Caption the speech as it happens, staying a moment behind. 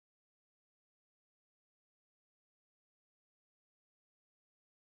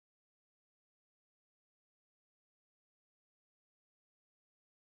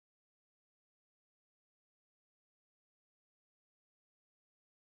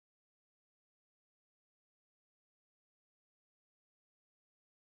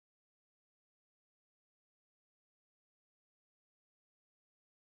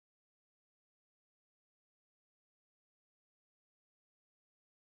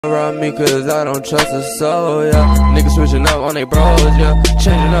around me cause I don't trust a soul, yeah. Niggas switching up on they bros, yeah.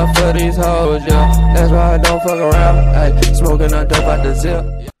 Changing up for these hoes, yeah. That's why I don't fuck around, ayy. Smoking on dope out the zip.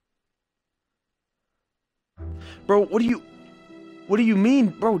 Bro, what do you mean?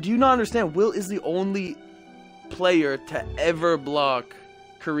 Bro, do you not understand? Will is the only player to ever block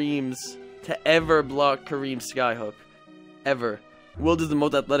Kareem's skyhook. Ever. Will is the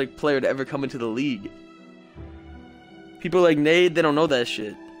most athletic player to ever come into the league. People like Nate, they don't know that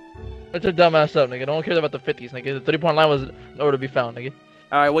shit. That's a dumbass up, nigga. No one cares about the 50s, nigga. The 3-point line was nowhere to be found, nigga.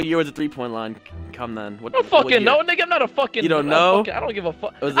 Alright, what year was the 3-point line come then? I don't fucking know, nigga. I'm not a fucking... You don't know? I don't give a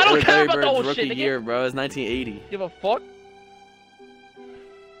fuck. I don't care about the whole rookie shit, nigga. year, bro. It was 1980. Give a fuck?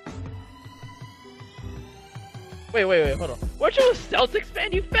 Wait, hold on. Weren't you a Celtics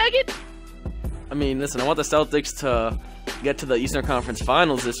fan, you faggot? I mean, listen, I want the Celtics to get to the Eastern Conference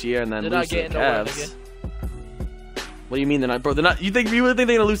Finals this year and then lose to the Cavs. What do you mean they're not, bro? They're not. You really think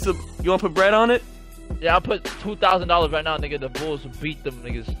they're gonna lose to? You want to put bread on it? Yeah, I'll put $2,000 right now, nigga. The Bulls will beat them,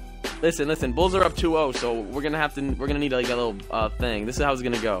 niggas. Listen. Bulls are up 2-0, so we're gonna need like a little thing. This is how it's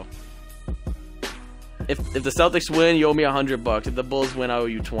gonna go. If the Celtics win, you owe me $100. If the Bulls win, I owe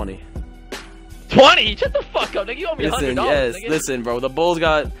you 20. 20? Shut the fuck up, nigga. You owe me $100. Yes, nigga. Listen, bro. The Bulls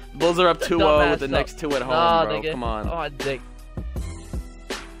are up 2-0 with the next 2 at home, bro. Nigga. Come on. Oh, dick.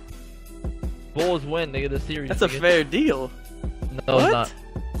 Bulls win, nigga, the series. That's a fair deal. No, what? It's not.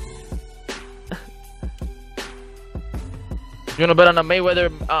 You wanna bet on the Mayweather,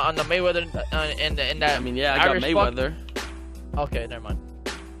 and that? I mean, yeah, I got Mayweather. Okay, never mind.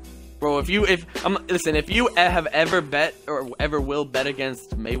 Bro, if you have ever bet or ever will bet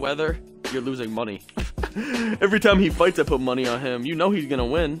against Mayweather, you're losing money. Every time he fights, I put money on him. You know he's gonna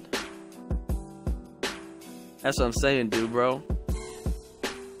win. That's what I'm saying, dude, bro.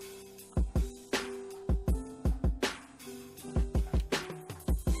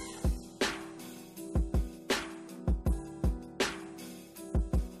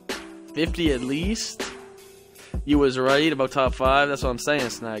 $50 at least. You was right about top 5. That's what I'm saying,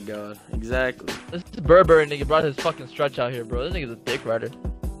 Snag God. Exactly. This is Burberry nigga brought his fucking stretch out here, bro. This nigga's a dick rider.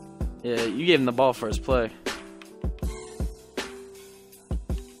 Yeah, you gave him the ball for his play.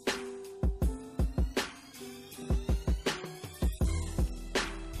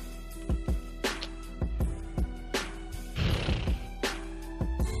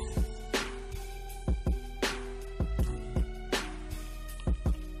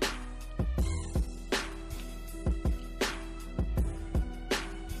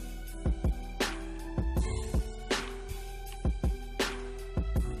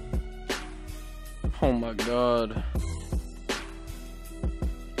 Oh my god.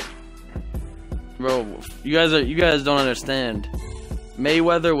 Bro, you guys don't understand.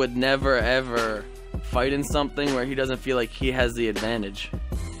 Mayweather would never ever fight in something where he doesn't feel like he has the advantage.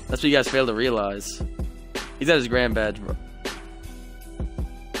 That's what you guys fail to realize. He's at his grand badge, bro.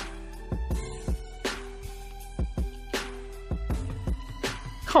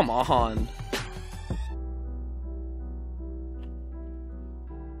 Come on.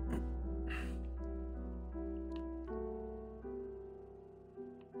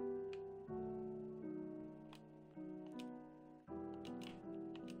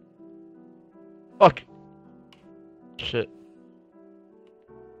 Fuck. Shit.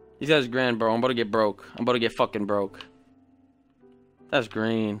 He's got his grand, bro. I'm about to get broke. I'm about to get fucking broke. That's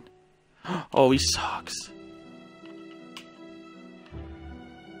green. Oh, he sucks.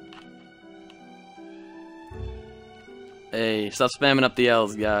 Hey, stop spamming up the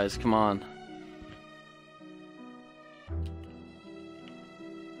L's, guys. Come on.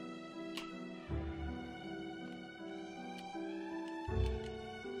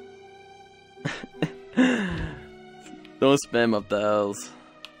 Don't spam up the L's.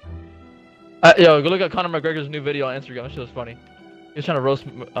 Yo, go look at Conor McGregor's new video on Instagram. That shit was funny. He was trying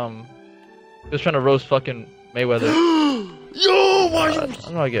to roast fucking Mayweather. Yo, why you?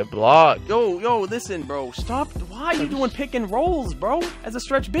 I'm gonna get blocked. Yo, listen, bro. Stop. Why are you doing pick and rolls, bro? As a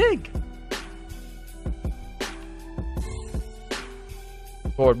stretch big.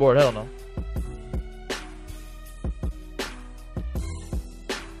 Board, hell no.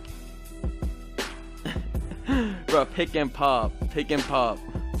 Bro, pick and pop.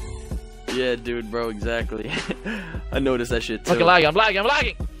 Yeah, dude, bro, exactly. I noticed that shit too. Fucking lagging, I'm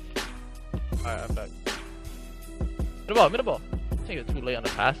lagging. Alright, I'm back. Middle ball. I think it's too late on the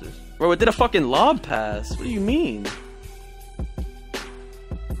passes. Bro, it did a fucking lob pass. What do you mean?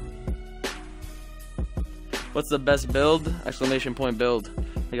 What's the best build? Exclamation point build.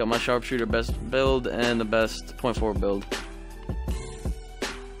 I got my sharpshooter best build and the best .4 build.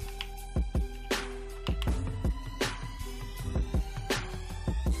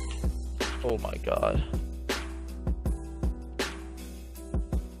 Oh my god.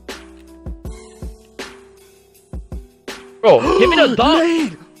 Bro, give me the dunk!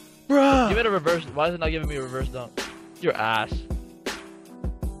 Lane! Bruh! Give me the reverse. Why is it not giving me a reverse dunk? Your ass.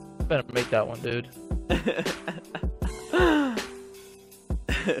 Better make that one, dude.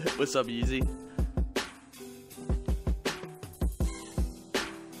 What's up, Yeezy?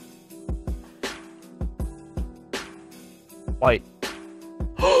 White.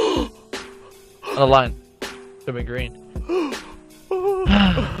 On the line. Should be green.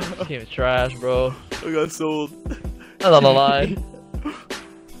 This game is trash, bro. I got sold. That's on the line.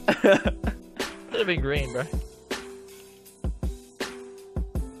 Should have been green, bro.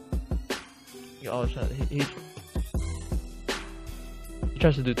 He always trying to, he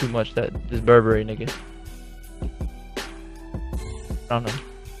tries to do too much. That this Burberry nigga. I don't know.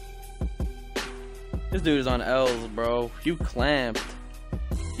 This dude is on L's, bro. You clamped.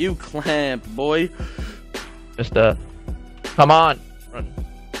 You clamped, boy. Missed that. Come on. Run.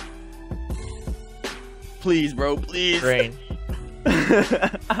 Please, bro. Please. Green.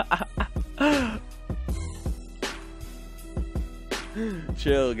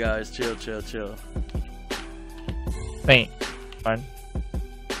 Chill, guys. Chill, chill, chill. Paint. Fine.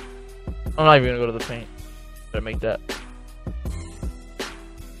 I'm not even gonna go to the paint. Better make that.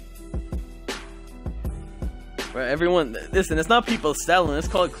 Bro, everyone, listen, it's not people selling. It's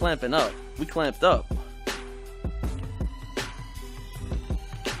called clamping up. We clamped up.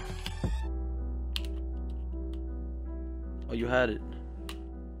 Oh, you had it.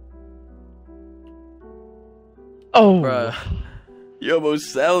 Oh. Bruh. You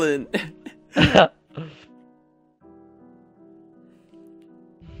almost selling.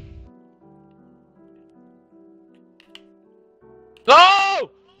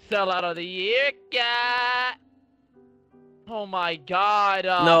 Go! Sell out of the year, guy. Oh my god.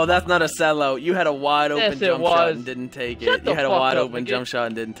 No, that's not a sellout. You had a wide open Yes, it jump shot was. and didn't take Shut it. the You had a fuck wide up, open nigga. jump shot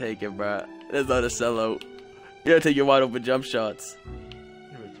and didn't take it, bruh. That's not a sellout. You gotta take your wide open jump shots.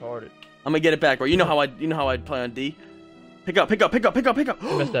 You're retarded. I'm gonna get it back, bro. You know how I play on D. Pick up, pick up, pick up, pick up, pick up.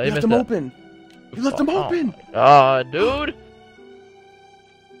 You missed that. You left him open. You left him open. Oh my god, dude.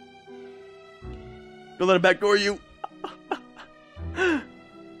 Don't let him backdoor you.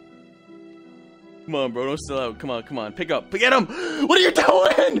 Come on, bro. Don't sell out. Come on, come on. Pick up. Get him. What are you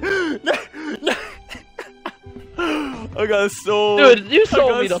doing? I got sold. Dude, you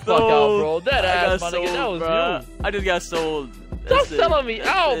sold got me the fuck sold. out, bro. That I ass, got my nigga. That sold, was bruh. you. I just got sold. Stop That's it. selling me That's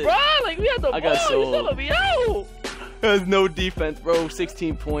out, it. bro. Like, we had the I got ball. You sold. selling me out. There's no defense, bro.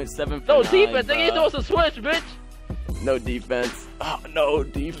 16 points, 7 for No 9, defense. Nigga, you bruh. doing some switch, bitch. No defense. Oh, no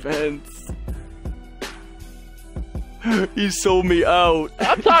defense. He sold me out.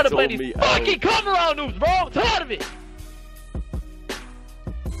 I'm tired of Sold playing these me out. fucking come around noobs, bro. I'm tired of it.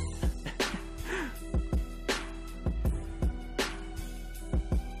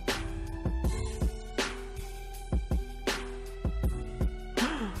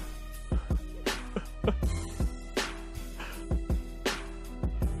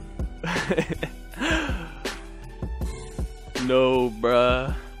 No,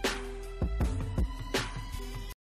 bruh.